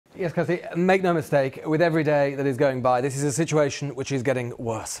Yes, Kirsty, make no mistake, with every day that is going by, this is a situation which is getting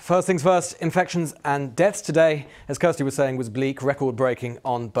worse. First things first, infections and deaths today, as Kirsty was saying, was bleak, record-breaking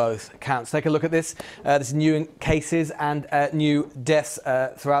on both counts. Take a look at this. This is new cases and new deaths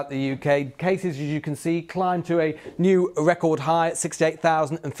throughout the UK. Cases, as you can see, climbed to a new record high at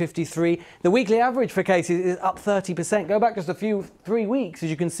 68,053. The weekly average for cases is up 30%. Go back just a 3 weeks, as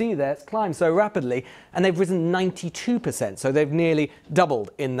you can see there, it's climbed so rapidly, and they've risen 92%. So they've nearly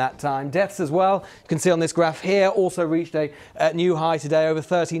doubled in that time. Deaths as well, you can see on this graph here, also reached a new high today, over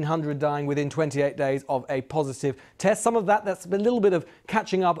 1,300 dying within 28 days of a positive test. Some of that's a little bit of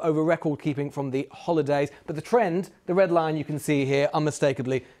catching up over record keeping from the holidays, but the trend, the red line you can see here,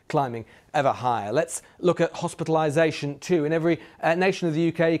 unmistakably climbing ever higher. Let's look at hospitalisation too. In every nation of the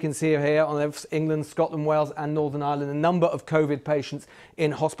UK, you can see here on England, Scotland, Wales and Northern Ireland, the number of COVID patients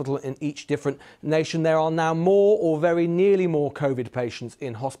in hospital in each different nation. There are now more or very nearly more COVID patients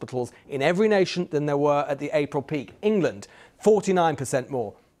in hospitals in every nation than there were at the April peak. England, 49%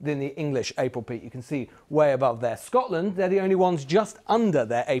 more than the English April peak. You can see way above there. Scotland, they're the only ones just under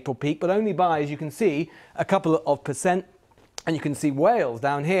their April peak, but only by, as you can see, a couple of percent. And you can see Wales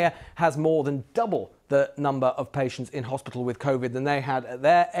down here has more than double the number of patients in hospital with COVID than they had at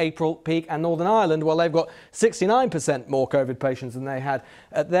their April peak. And Northern Ireland, well, they've got 69% more COVID patients than they had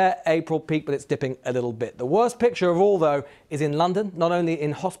at their April peak, but it's dipping a little bit. The worst picture of all, though, is in London, not only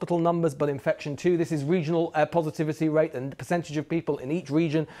in hospital numbers, but infection too. This is regional positivity rate and the percentage of people in each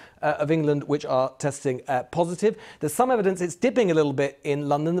region of England which are testing positive. There's some evidence it's dipping a little bit in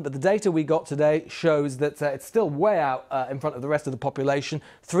London, but the data we got today shows that it's still way out in front of the rest of the population.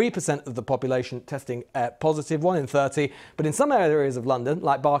 3% of the population testing positive, 1 in 30. But in some areas of London,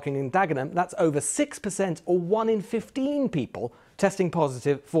 like Barking and Dagenham, that's over 6% or 1 in 15 people testing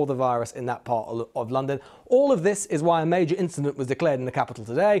positive for the virus in that part of London. All of this is why a major incident was declared in the capital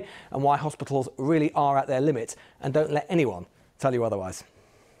today and why hospitals really are at their limit, and don't let anyone tell you otherwise.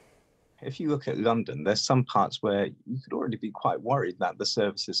 If you look at London, there's some parts where you could already be quite worried that the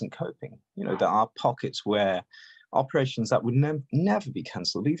service isn't coping. You know, there are pockets where operations that would never be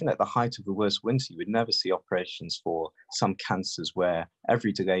cancelled. Even at the height of the worst winter, you would never see operations for some cancers where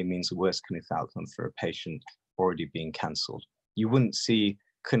every delay means a worse clinical outcome for a patient already being cancelled. You wouldn't see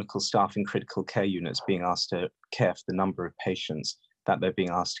clinical staff in critical care units being asked to care for the number of patients that they're being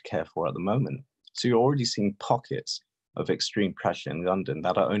asked to care for at the moment. So you're already seeing pockets of extreme pressure in London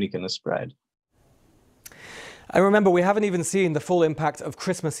that are only going to spread. And remember, we haven't even seen the full impact of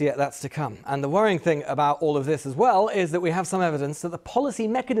Christmas yet. That's to come. And the worrying thing about all of this as well is that we have some evidence that the policy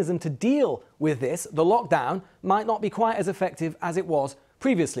mechanism to deal with this, the lockdown, might not be quite as effective as it was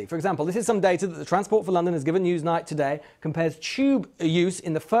previously. For example, this is some data that the Transport for London has given Newsnight today, compares tube use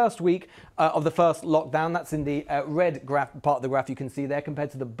in the first week of the first lockdown. That's in the red graph, part of the graph you can see there,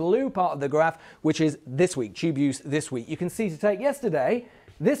 compared to the blue part of the graph, which is this week, tube use this week. You can see, to take yesterday,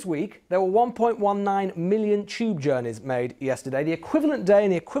 this week, there were 1.19 million tube journeys made yesterday. The equivalent day in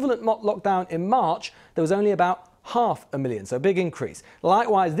the equivalent lockdown in March, there was only about 500,000, so a big increase.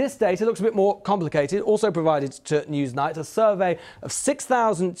 Likewise, this data looks a bit more complicated, also provided to Newsnight, a survey of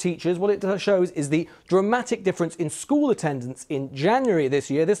 6,000 teachers. What it shows is the dramatic difference in school attendance in January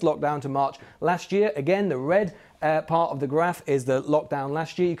this year, this lockdown, to March last year. Again, the red part of the graph is the lockdown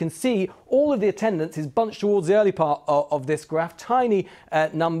last year. You can see all of the attendance is bunched towards the early part of this graph. Tiny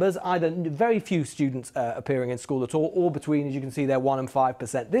numbers, either very few students appearing in school at all, or between, as you can see there, 1 and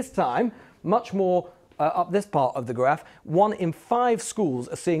 5%. This time, much more up this part of the graph. 1 in 5 schools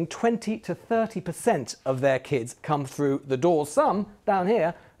are seeing 20 to 30% of their kids come through the doors. Some, down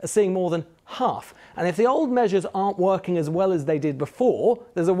here, are seeing more than half. And if the old measures aren't working as well as they did before,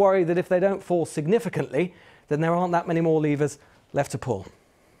 there's a worry that if they don't fall significantly, then there aren't that many more levers left to pull.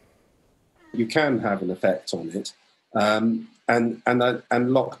 You can have an effect on it, and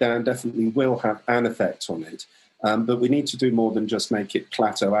lockdown definitely will have an effect on it. But we need to do more than just make it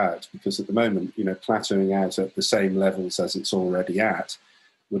plateau out, because at the moment, you know, plateauing out at the same levels as it's already at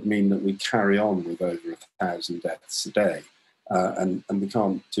would mean that we carry on with over 1,000 deaths a day, and we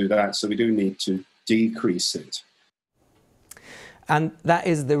can't do that. So we do need to decrease it. And that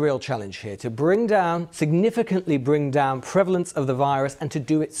is the real challenge here, to significantly bring down prevalence of the virus, and to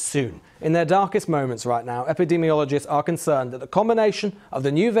do it soon. In their darkest moments right now, epidemiologists are concerned that the combination of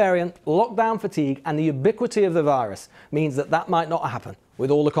the new variant, lockdown fatigue and the ubiquity of the virus means that that might not happen,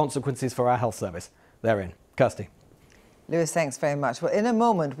 with all the consequences for our health service therein. Kirsty. Lewis, thanks very much. Well, in a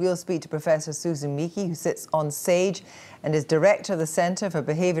moment, we'll speak to Professor Susan Michie, who sits on SAGE and is Director of the Centre for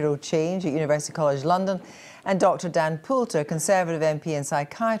Behavioural Change at University College London, and Dr. Dan Poulter, Conservative MP and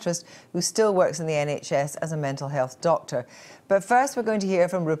psychiatrist, who still works in the NHS as a mental health doctor. But first, we're going to hear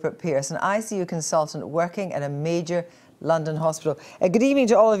from Rupert Pearse, an ICU consultant working at a major London hospital. Good evening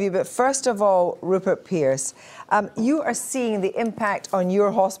to all of you, but first of all, Rupert Pearse, you are seeing the impact on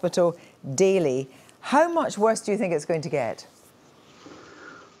your hospital daily. How much worse do you think it's going to get?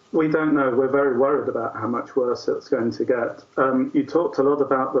 We don't know. We're very worried about how much worse it's going to get. You talked a lot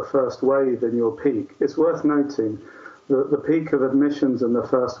about the first wave in your peak. It's worth noting that the peak of admissions in the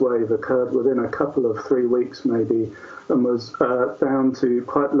first wave occurred within a couple of 3 weeks maybe, and was down to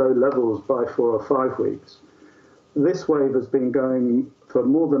quite low levels by 4 or 5 weeks. This wave has been going for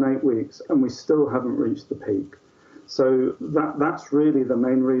more than 8 weeks, and we still haven't reached the peak. So that's really the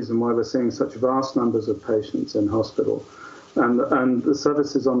main reason why we're seeing such vast numbers of patients in hospital. And the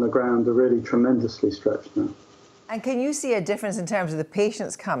services on the ground are really tremendously stretched now. And can you see a difference in terms of the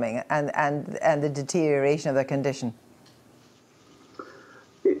patients coming and the deterioration of their condition?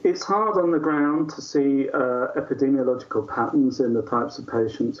 It's hard on the ground to see epidemiological patterns in the types of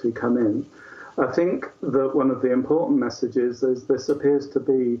patients who come in. I think that one of the important messages is this appears to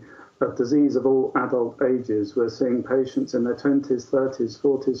be a disease of all adult ages. We're seeing patients in their 20s, 30s,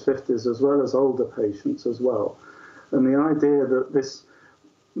 40s, 50s, as well as older patients as well. And the idea that this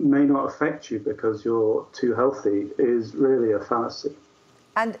may not affect you because you're too healthy is really a fallacy.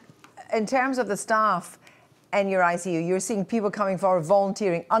 And in terms of the staff in your ICU, you're seeing people coming forward,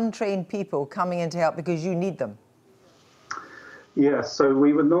 volunteering, untrained people coming in to help because you need them. Yes, so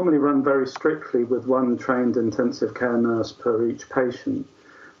we would normally run very strictly with 1 trained intensive care nurse per each patient.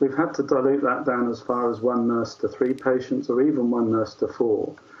 We've had to dilute that down as far as 1 nurse to 3 patients, or even 1 nurse to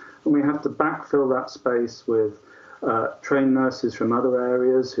 4. And we have to backfill that space with trained nurses from other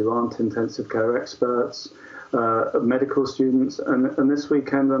areas who aren't intensive care experts, medical students, and this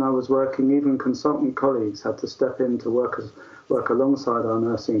weekend when I was working, even consultant colleagues had to step in to work alongside our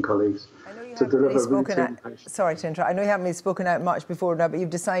nursing colleagues to deliver routine patients. Sorry to interrupt. I know you haven't really spoken out much before now, but you've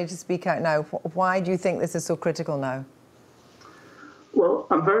decided to speak out now. Why do you think this is so critical now? Well,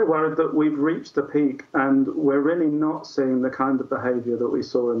 I'm very worried that we've reached a peak and we're really not seeing the kind of behaviour that we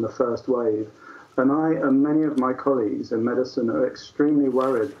saw in the first wave. And I and many of my colleagues in medicine are extremely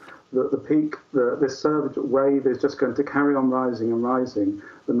worried that the peak, this surge wave is just going to carry on rising and rising,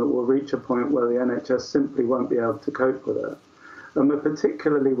 and that we'll reach a point where the NHS simply won't be able to cope with it. And we're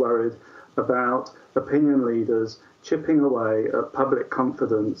particularly worried about opinion leaders chipping away at public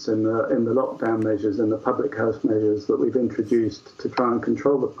confidence in the lockdown measures and the public health measures that we've introduced to try and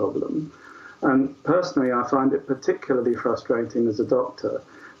control the problem. And personally, I find it particularly frustrating as a doctor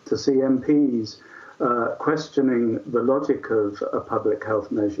to see MPs questioning the logic of public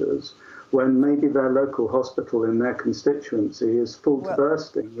health measures when maybe their local hospital in their constituency is full to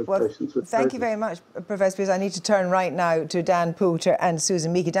bursting with patients with Thank you very much, Professor Pearse. I need to turn right now to Dan Poulter and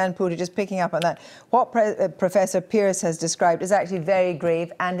Susan Michie. Dan Poulter, just picking up on that, what Professor Pearse has described is actually very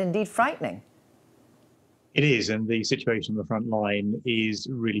grave and indeed frightening. It is, and the situation on the front line is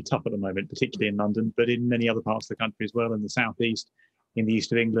really tough at the moment, particularly in London, but in many other parts of the country as well, in the southeast, in the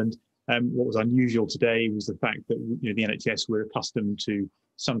east of England. What was unusual today was the fact that the NHS were accustomed to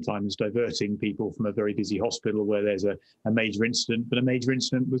sometimes diverting people from a very busy hospital where there's a major incident, but a major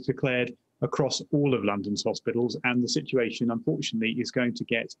incident was declared across all of London's hospitals, and the situation, unfortunately, is going to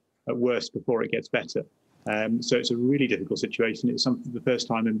get worse before it gets better. So it's a really difficult situation. It's the first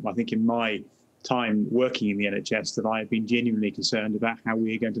time, I think, in my time working in the NHS that I have been genuinely concerned about how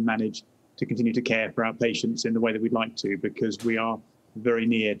we are going to manage to continue to care for our patients in the way that we'd like to, because we are very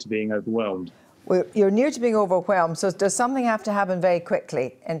near to being overwhelmed. Well, you're near to being overwhelmed, so does something have to happen very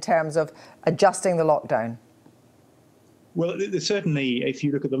quickly in terms of adjusting the lockdown? Well, certainly, if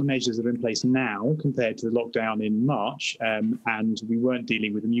you look at the measures that are in place now compared to the lockdown in March, and we weren't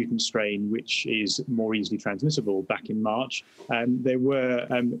dealing with a mutant strain which is more easily transmissible back in March, it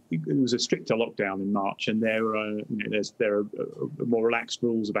was a stricter lockdown in March, and there are more relaxed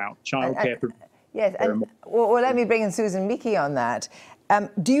rules about childcare. Yes, and well, let me bring in Susan Michie on that.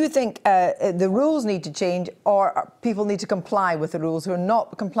 Do you think the rules need to change, or people need to comply with the rules who are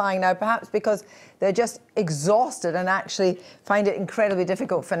not complying now, perhaps because they're just exhausted and actually find it incredibly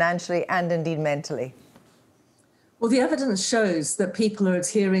difficult financially and indeed mentally? Well, the evidence shows that people are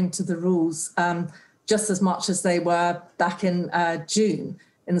adhering to the rules just as much as they were back in June,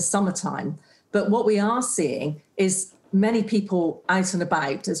 in the summertime. But what we are seeing is many people out and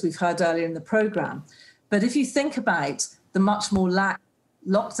about, as we've heard earlier in the programme. But if you think about the much more lax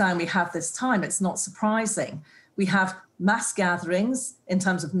lockdown we have this time, it's not surprising. We have mass gatherings in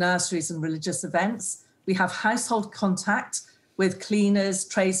terms of nurseries and religious events. We have household contact with cleaners,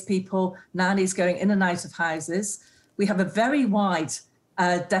 tradespeople, nannies going in and out of houses. We have a very wide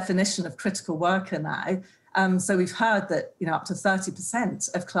definition of critical worker now. So we've heard that, up to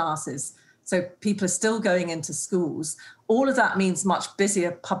 30% of classes. So people are still going into schools. All of that means much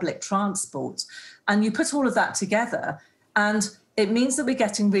busier public transport. And you put all of that together, and it means that we're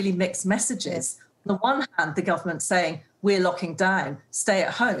getting really mixed messages. On the one hand, the government's saying, we're locking down, stay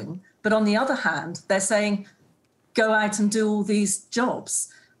at home. But on the other hand, they're saying, go out and do all these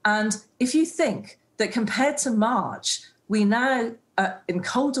jobs. And if you think that compared to March, we now are in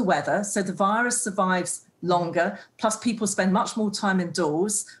colder weather, so the virus survives longer, plus people spend much more time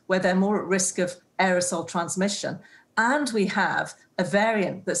indoors where they're more at risk of aerosol transmission. And we have a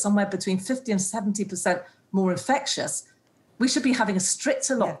variant that's somewhere between 50 and 70% more infectious. We should be having a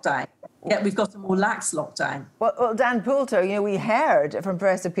stricter lockdown, yet we've got a more lax lockdown. Well, Dan Poulter, we heard from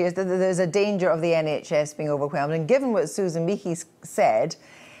Professor Pearse that there's a danger of the NHS being overwhelmed. And given what Susan Michie said,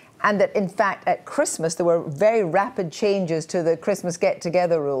 and that, in fact, at Christmas, there were very rapid changes to the Christmas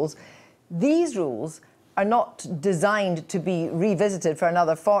get-together rules, these rules are not designed to be revisited for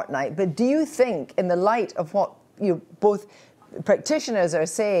another fortnight. But do you think, in the light of what both practitioners are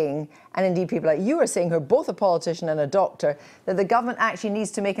saying, and indeed people like you are saying, who are both a politician and a doctor, that the government actually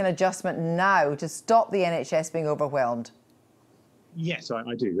needs to make an adjustment now to stop the NHS being overwhelmed? Yes,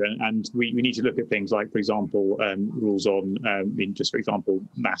 I do. And we need to look at things like, for example, rules on, for example,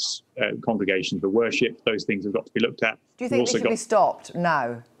 mass congregations for worship. Those things have got to be looked at. Do you think they should be stopped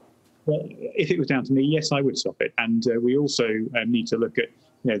now? Well, if it was down to me, yes, I would stop it. And we also need to look at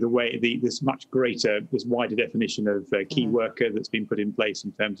the way this wider definition of key worker that's been put in place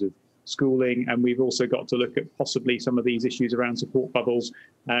in terms of schooling. And we've also got to look at possibly some of these issues around support bubbles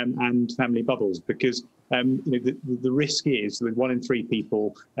and family bubbles, because the risk is with 1 in 3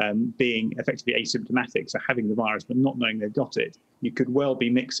 people being effectively asymptomatic, so having the virus but not knowing they've got it. You could well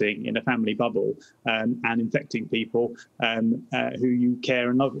be mixing in a family bubble and infecting people who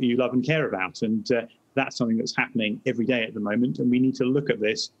you love and care about. And that's something that's happening every day at the moment. And we need to look at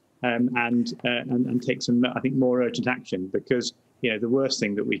this and take some, I think, more urgent action, because the worst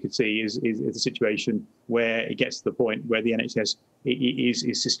thing that we could see is a situation where it gets to the point where the NHS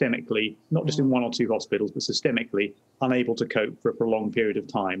is systemically, not just in 1 or 2 hospitals, but systemically unable to cope for a prolonged period of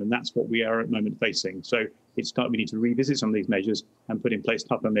time. And that's what we are at the moment facing. So we need to revisit some of these measures and put in place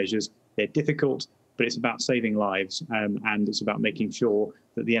tougher measures. They're difficult, but it's about saving lives, and it's about making sure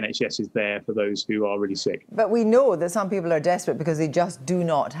that the NHS is there for those who are really sick. But we know that some people are desperate because they just do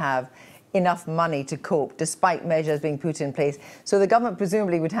not have enough money to cope, despite measures being put in place. So the government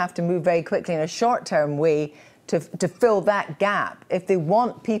presumably would have to move very quickly in a short-term way to fill that gap if they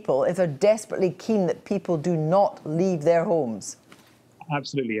want people, if they're desperately keen that people do not leave their homes.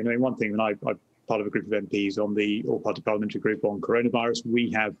 Absolutely. And one thing, and I'm part of a group of MPs on the all-party parliamentary group on coronavirus, we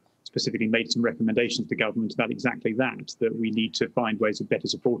have specifically made some recommendations to government about exactly that we need to find ways of better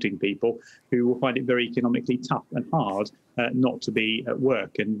supporting people who will find it very economically tough and hard not to be at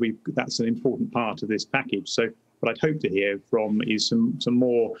work. And that's an important part of this package. So what I'd hope to hear from is some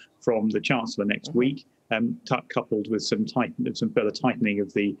more from the Chancellor next week, coupled with some further tightening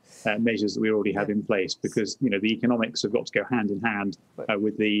of the measures that we already have in place, because the economics have got to go hand in hand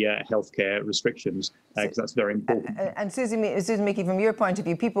with the healthcare restrictions, because that's very important. And Susan Michie, from your point of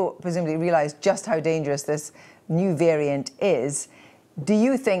view, people presumably realise just how dangerous this new variant is. Do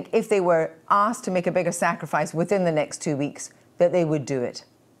you think if they were asked to make a bigger sacrifice within the next 2 weeks, that they would do it?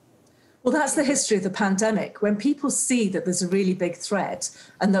 Well, that's the history of the pandemic. When people see that there's a really big threat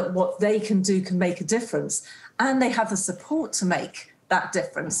and that what they can do can make a difference, and they have the support to make that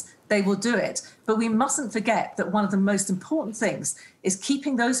difference, they will do it. But we mustn't forget that one of the most important things is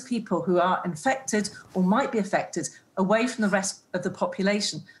keeping those people who are infected or might be affected away from the rest of the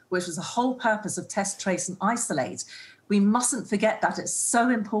population, which was the whole purpose of test, trace and isolate. We mustn't forget that. It's so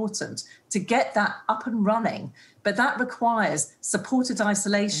important to get that up and running, but that requires supported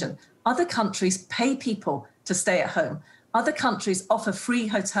isolation. Other countries pay people to stay at home. Other countries offer free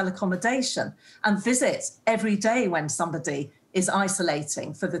hotel accommodation and visits every day when somebody is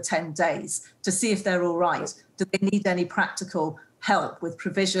isolating for the 10 days to see if they're all right. Do they need any practical help with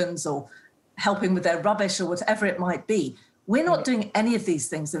provisions or helping with their rubbish or whatever it might be? We're not doing any of these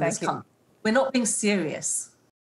things in this country. We're not being serious.